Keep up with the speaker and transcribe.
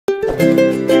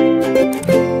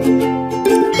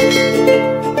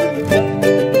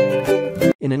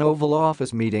In an Oval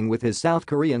Office meeting with his South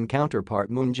Korean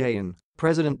counterpart Moon Jae-in,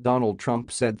 President Donald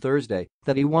Trump said Thursday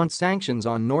that he wants sanctions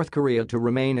on North Korea to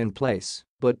remain in place,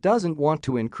 but doesn't want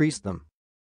to increase them.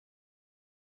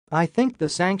 "I think the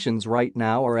sanctions right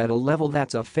now are at a level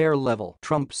that's a fair level,"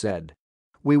 Trump said.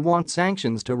 "We want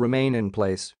sanctions to remain in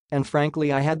place, and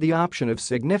frankly I had the option of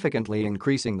significantly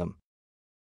increasing them.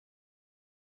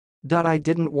 I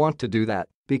didn't want to do that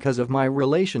because of my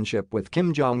relationship with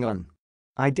Kim Jong-un.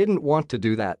 I didn't want to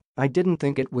do that, I didn't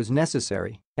think it was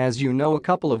necessary. As you know, a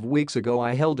couple of weeks ago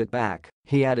I held it back,"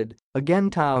 he added,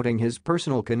 again touting his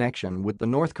personal connection with the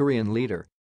North Korean leader.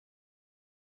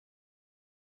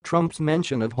 Trump's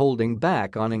mention of holding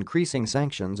back on increasing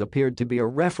sanctions appeared to be a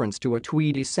reference to a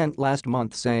tweet he sent last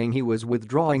month saying he was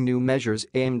withdrawing new measures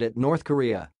aimed at North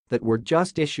Korea that were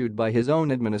just issued by his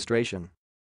own administration.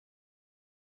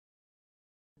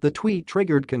 The tweet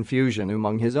triggered confusion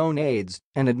among his own aides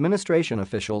and administration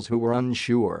officials who were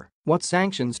unsure what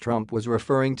sanctions Trump was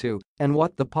referring to and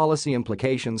what the policy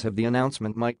implications of the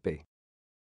announcement might be.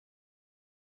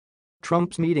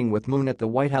 Trump's meeting with Moon at the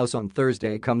White House on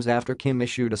Thursday comes after Kim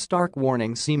issued a stark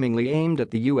warning seemingly aimed at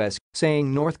the U.S.,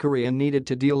 saying North Korea needed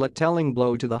to deal a telling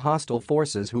blow to the hostile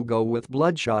forces who go with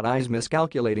bloodshot eyes,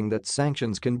 miscalculating that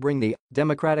sanctions can bring the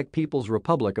Democratic People's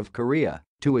Republic of Korea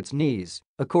to its knees,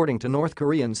 according to North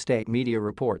Korean state media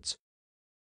reports.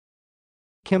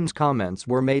 Kim's comments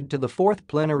were made to the fourth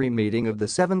plenary meeting of the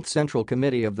 7th Central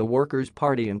Committee of the Workers'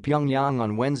 Party in Pyongyang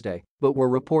on Wednesday, but were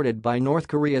reported by North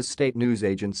Korea's state news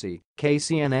agency,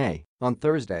 KCNA, on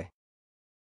Thursday.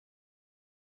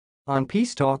 On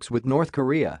peace talks with North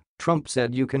Korea, Trump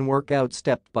said you can work out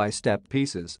step-by-step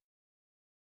pieces.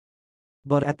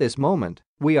 But at this moment,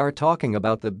 we are talking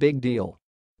about the big deal.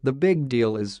 The big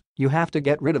deal is, you have to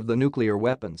get rid of the nuclear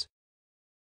weapons.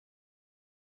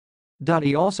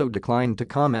 He also declined to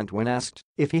comment when asked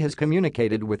if he has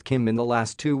communicated with Kim in the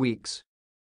last 2 weeks.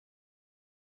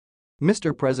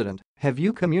 "Mr. President, have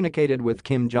you communicated with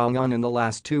Kim Jong-un in the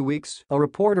last 2 weeks?" a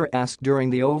reporter asked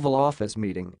during the Oval Office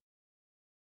meeting.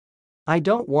 "I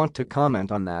don't want to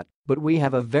comment on that, but we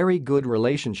have a very good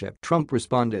relationship," Trump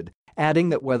responded, adding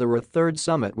that whether a third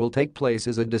summit will take place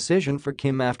is a decision for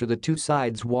Kim after the two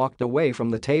sides walked away from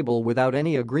the table without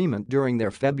any agreement during their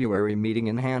February meeting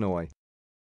in Hanoi.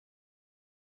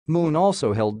 Moon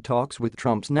also held talks with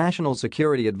Trump's National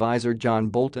Security Advisor John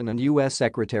Bolton and U.S.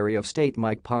 Secretary of State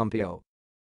Mike Pompeo.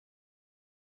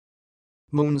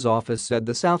 Moon's office said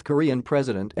the South Korean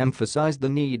president emphasized the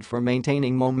need for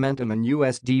maintaining momentum in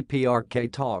U.S. DPRK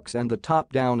talks and the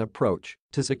top-down approach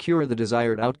to secure the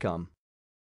desired outcome.